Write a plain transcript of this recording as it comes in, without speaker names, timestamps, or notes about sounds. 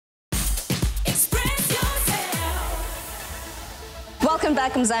Welcome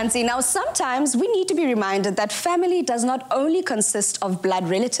back, Mzansi. Now, sometimes we need to be reminded that family does not only consist of blood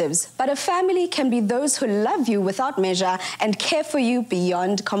relatives, but a family can be those who love you without measure and care for you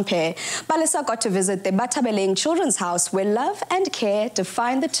beyond compare. Palesa got to visit the Bathabeleng Children's House, where love and care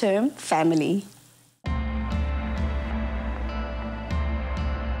define the term family.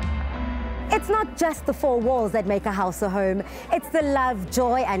 It's not just the four walls that make a house a home. It's the love,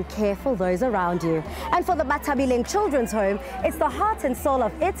 joy, and care for those around you. And for the Bathabeleng Children's Home, it's the heart and soul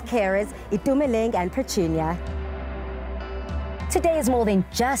of its carers, Itumeleng and Petunia. Today is more than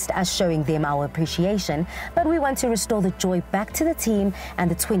just us showing them our appreciation, but we want to restore the joy back to the team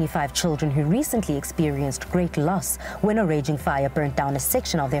and the 25 children who recently experienced great loss when a raging fire burnt down a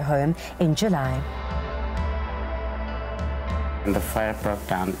section of their home in July. When the fire broke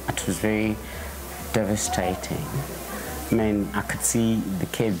down, it was very devastating. I mean, I could see the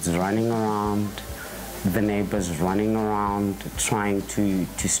kids running around, the neighbors running around, trying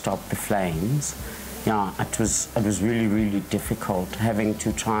to stop the flames. Yeah, it was really, really difficult having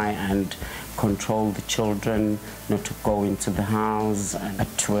to try and control the children, not to go into the house.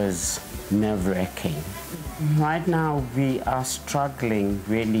 It was nerve-wracking. Right now, we are struggling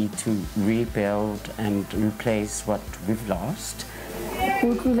really to rebuild and replace what we've lost.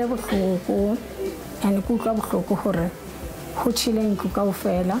 The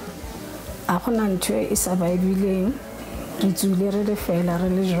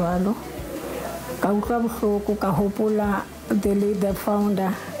leader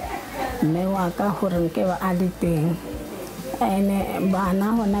founder, Mewaka Horenkewa Aliting, and Bana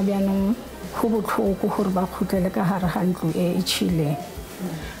Honabianum, who would hold Kuhurbakuteleka Harhanku Chile.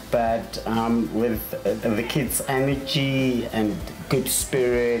 But with the kids' energy and good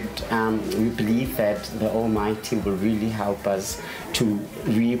spirit, we believe that the Almighty will really help us to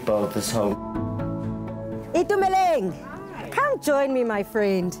rebuild this home. Itumeleng, come join me, my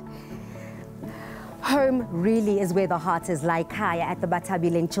friend. Home really is where the heart is, like Kaya at the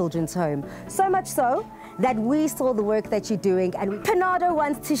Bathabeleng Children's Home. So much so that we saw the work that you're doing, and PANADO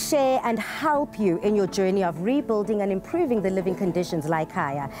wants to share and help you in your journey of rebuilding and improving the living conditions like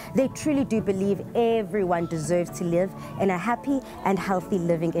Kaya. They truly do believe everyone deserves to live in a happy and healthy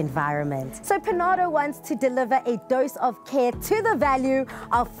living environment. So PANADO wants to deliver a dose of care to the value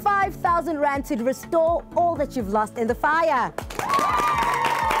of 5,000 Rand to restore all that you've lost in the fire.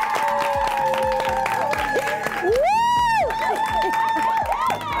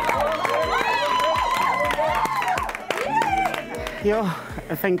 Yo,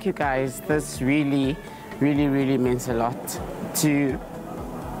 thank you guys. This really means a lot to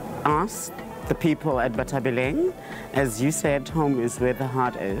us, the people at Bathabeleng. As you said, home is where the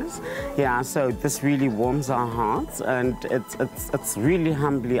heart is. Yeah, so this really warms our hearts, and it's really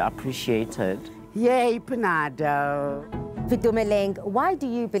humbly appreciated. Yay, PANADO! Itumeleng, why do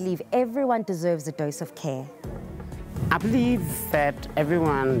you believe everyone deserves a dose of care? I believe that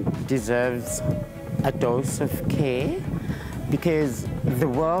everyone deserves a dose of care, because the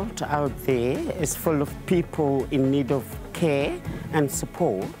world out there is full of people in need of care and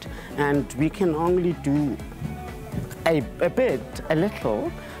support, and we can only do a little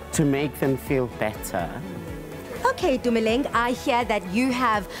to make them feel better. Okay, Itumeleng, I hear that you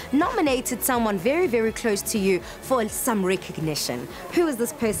have nominated someone very, very close to you for some recognition. Who is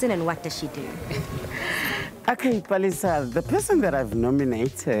this person and what does she do? Okay, Palesa, the person that I've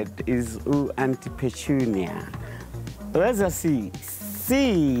nominated is Auntie Petunia. Where's a C?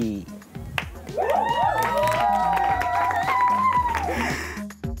 C.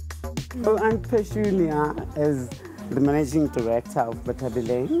 Auntie Petunia is the managing director of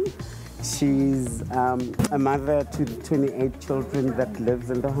Bathabeleng. She's a mother to the 28 children that lives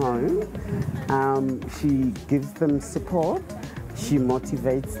in the home. She gives them support, she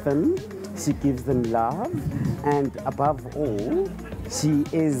motivates them, she gives them love, and above all, she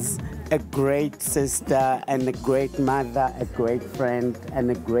is a great sister and a great mother, a great friend, and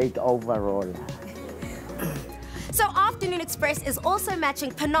a great overall. So Afternoon Express is also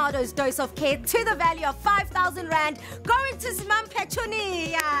matching PANADO's dose of care to the value of 5,000 Rand, going to Mom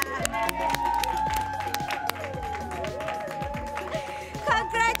Petunia.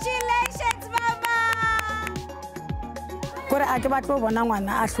 Congratulations, Mama! Kore a ke batlo bona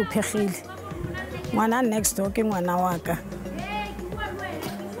ngwana a hlophegile. Ngwana next door ke ngwana wa ka.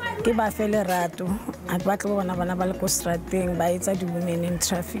 Ke ba fele rato a ke batlo bona bana ba le ko strateng ba etsa di women in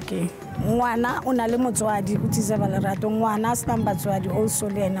trafficking. Ngwana o na le motswadi o tisa ba lerato, ngwana a se nang batswadi also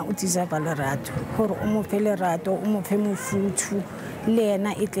le ena o tisa ba lerato gore o mo fe lerato, o mo fe mofuthu le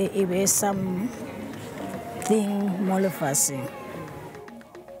ena e tle e be something mo lefaseng.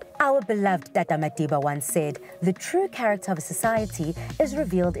 Our beloved Tata Madiba once said, "The true character of a society is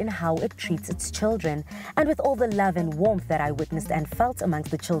revealed in how it treats its children." And with all the love and warmth that I witnessed and felt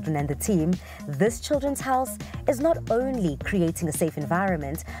amongst the children and the team, this children's house is not only creating a safe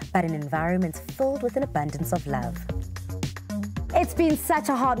environment, but an environment filled with an abundance of love. It's been such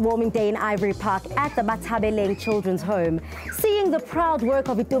a heartwarming day in Ivory Park at the Bathabeleng Children's Home. Seeing the proud work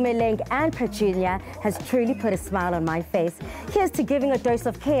of Itumeleng and Petunia has truly put a smile on my face. Here's to giving a dose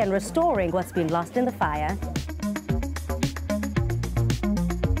of care and restoring what's been lost in the fire.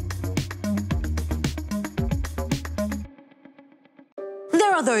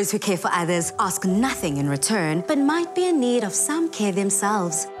 There are those who care for others, ask nothing in return, but might be in need of some care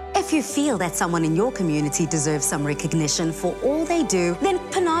themselves. If you feel that someone in your community deserves some recognition for all they do, then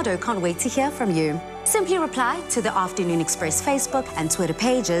PANADO can't wait to hear from you. Simply reply to the Afternoon Express Facebook and Twitter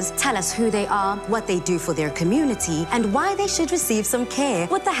pages, tell us who they are, what they do for their community, and why they should receive some care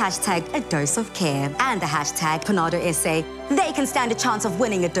with the hashtag #ADoseOfCare and the hashtag PANADOSA. They can stand a chance of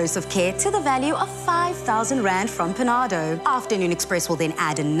winning a dose of care to the value of 5,000 Rand from PANADO. Afternoon Express will then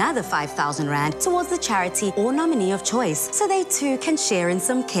add another 5,000 Rand towards the charity or nominee of choice, so they too can share in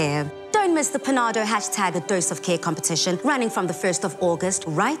some care. Don't miss the PANADO hashtag #ADoseOfCare competition running from the 1st of August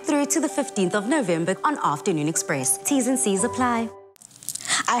right through to the 15th of November on Afternoon Express. T's and C's apply.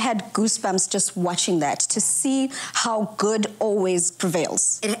 I had goosebumps just watching that, to see how good always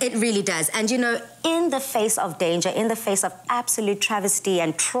prevails. It really does. And you know, in the face of danger, in the face of absolute travesty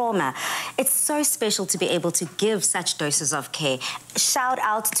and trauma, it's so special to be able to give such doses of care. Shout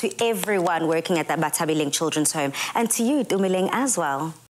out to everyone working at the Bathabeleng Children's Home, and to you, Itumeleng, as well.